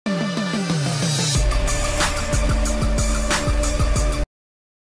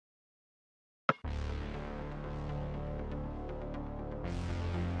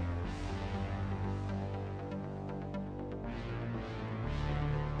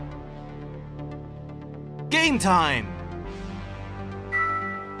Game time!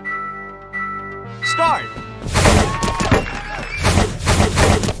 Start!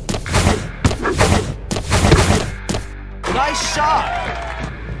 Nice shot!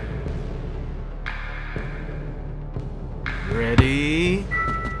 Ready?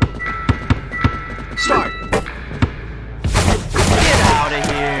 Start! Get out of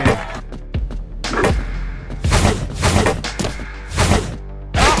here!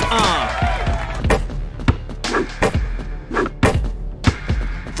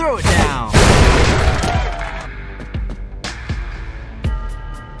 Throw it down!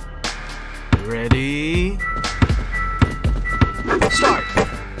 Ready? Start!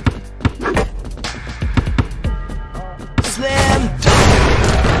 Slam dunk!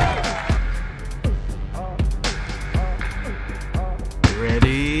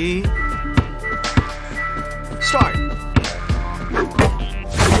 Ready? Start!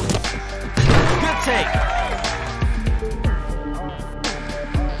 Good take!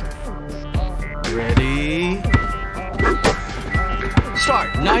 Ready? Start!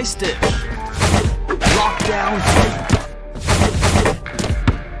 Nice dish! Lockdown three!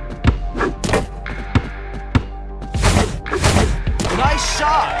 Nice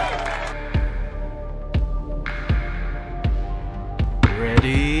shot!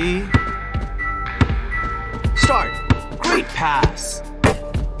 Ready? Start! Great pass!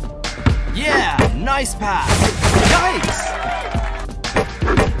 Yeah! Nice pass! Nice!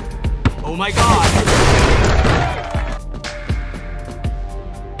 Oh my god!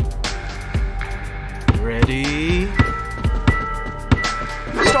 Ready?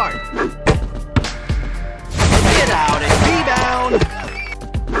 Start! Get out and rebound!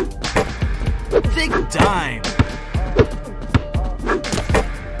 Big dime!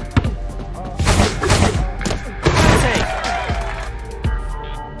 Take!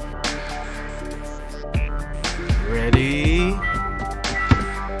 Ready?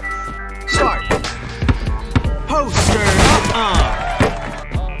 Start! Poster!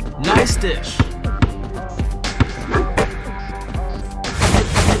 Nice dish!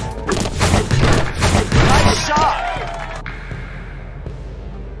 Nice shot!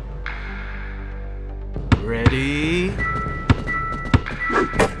 Ready?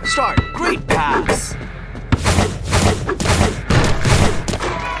 Start! Great pass!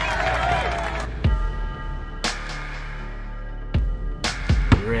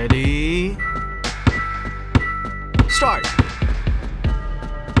 Ready? Start!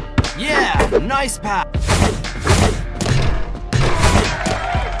 Yeah! Nice pass!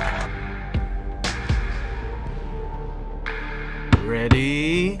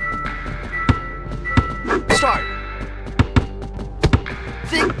 Ready? Start!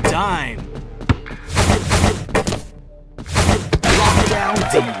 Thick dime! Lockdown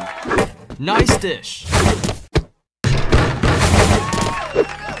D! Nice dish!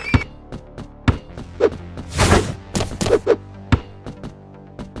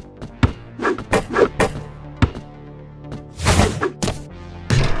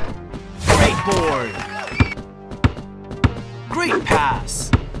 Great board! Great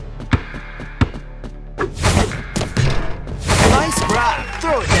pass! Nice grab!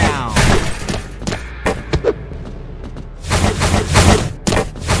 Throw it down!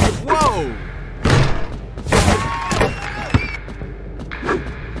 Whoa!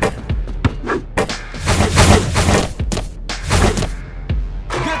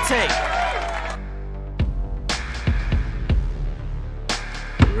 Good take!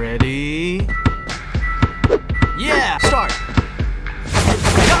 Ready? Yeah! Start!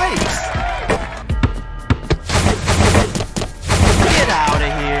 Nice! Get out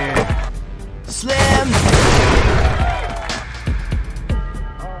of here! Slam!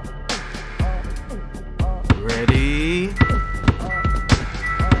 Ready?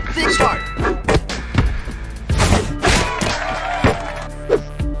 Start!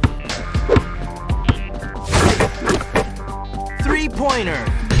 Three-pointer!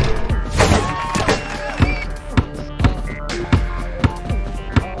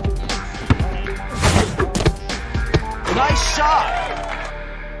 Nice shot!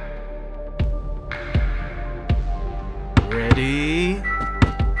 Ready?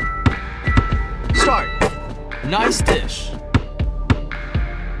 Start! Nice dish!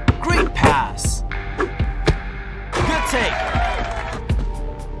 Great pass! Good take!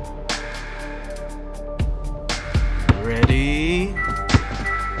 Ready?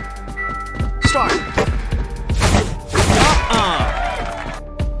 Start!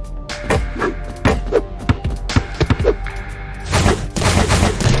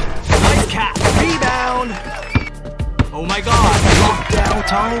 Nice catch! Rebound! Oh my god! Lockdown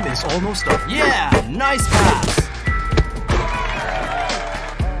Time is almost up. Yeah, nice pass.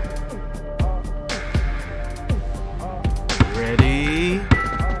 Ready?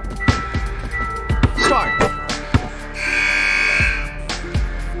 Start.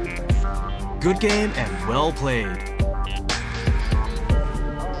 Good game and well played.